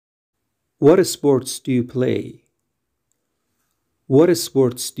What sports do you play? What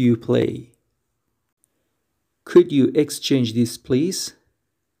sports do you play? Could you exchange this, please?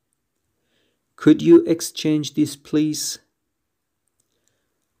 Could you exchange this, please?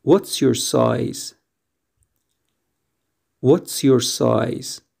 What's your size? What's your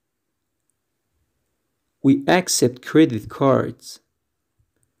size? We accept credit cards.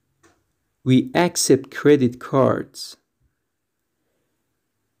 We accept credit cards.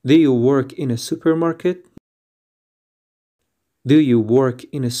 Do you work in a supermarket? Do you work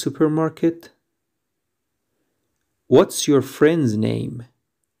in a supermarket? What's your friend's name?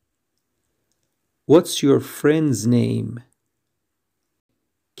 What's your friend's name?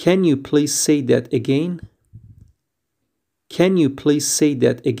 Can you please say that again? Can you please say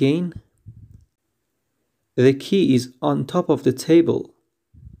that again? The key is on top of the table.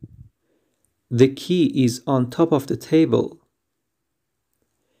 The key is on top of the table.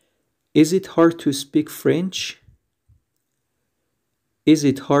 Is it hard to speak French? Is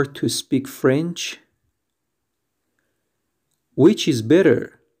it hard to speak French? Which is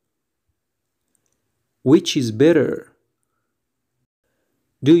better? Which is better?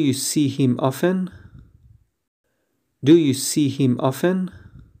 Do you see him often? Do you see him often?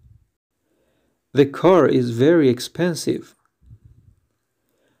 The car is very expensive.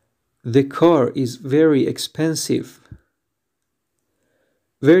 The car is very expensive.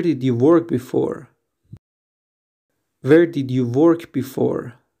 Where did you work before? Where did you work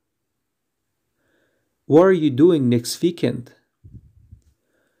before? What are you doing next weekend?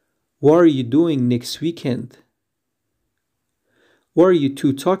 What are you doing next weekend? What are you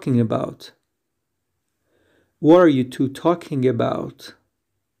two talking about? What are you two talking about?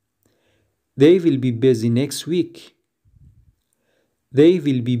 They will be busy next week. They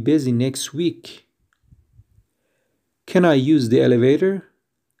will be busy next week. Can I use the elevator?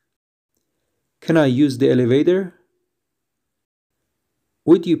 Can I use the elevator?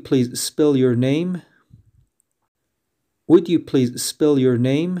 Would you please spell your name? Would you please spell your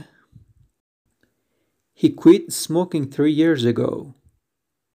name? He quit smoking 3 years ago.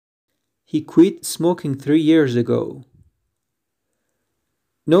 He quit smoking 3 years ago.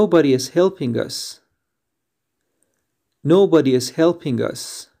 Nobody is helping us. Nobody is helping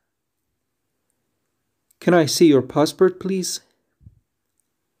us. Can I see your passport, please?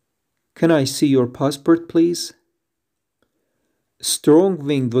 Can I see your passport, please? Strong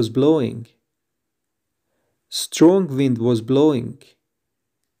wind was blowing. Strong wind was blowing.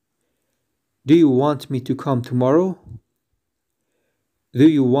 Do you want me to come tomorrow? Do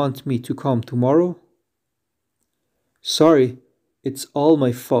you want me to come tomorrow? Sorry, it's all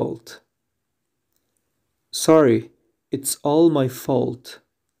my fault. Sorry, it's all my fault.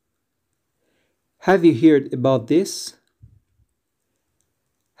 Have you heard about this?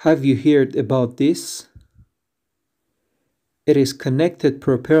 Have you heard about this? It is connected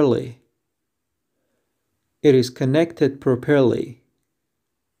properly. It is connected properly.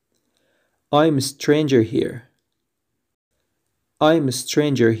 I'm a stranger here. I'm a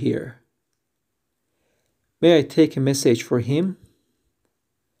stranger here. May I take a message for him?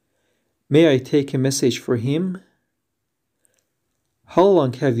 May I take a message for him? How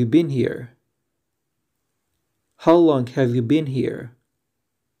long have you been here? How long have you been here?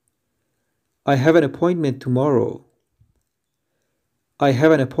 I have an appointment tomorrow. I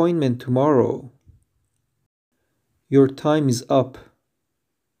have an appointment tomorrow. Your time is up.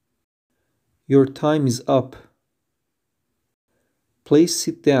 Your time is up. Please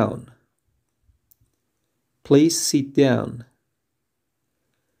sit down. Please sit down.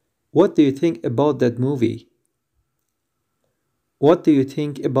 What do you think about that movie? What do you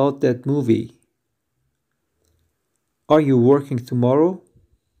think about that movie? Are you working tomorrow?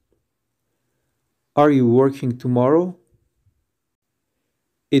 Are you working tomorrow?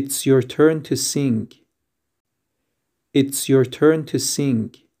 It's your turn to sing. It's your turn to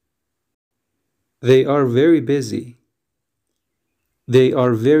sing. They are very busy. They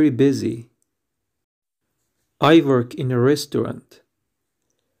are very busy. I work in a restaurant.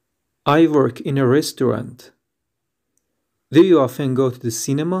 I work in a restaurant. Do you often go to the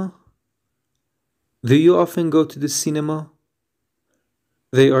cinema? Do you often go to the cinema?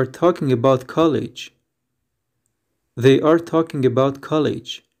 They are talking about college. They are talking about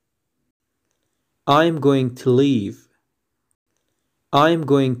college. I'm going to leave. I'm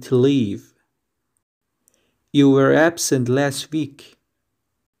going to leave. You were absent last week.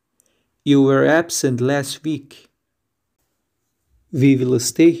 You were absent last week. We will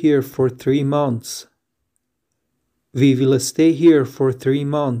stay here for 3 months. We will stay here for 3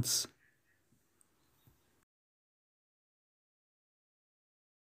 months.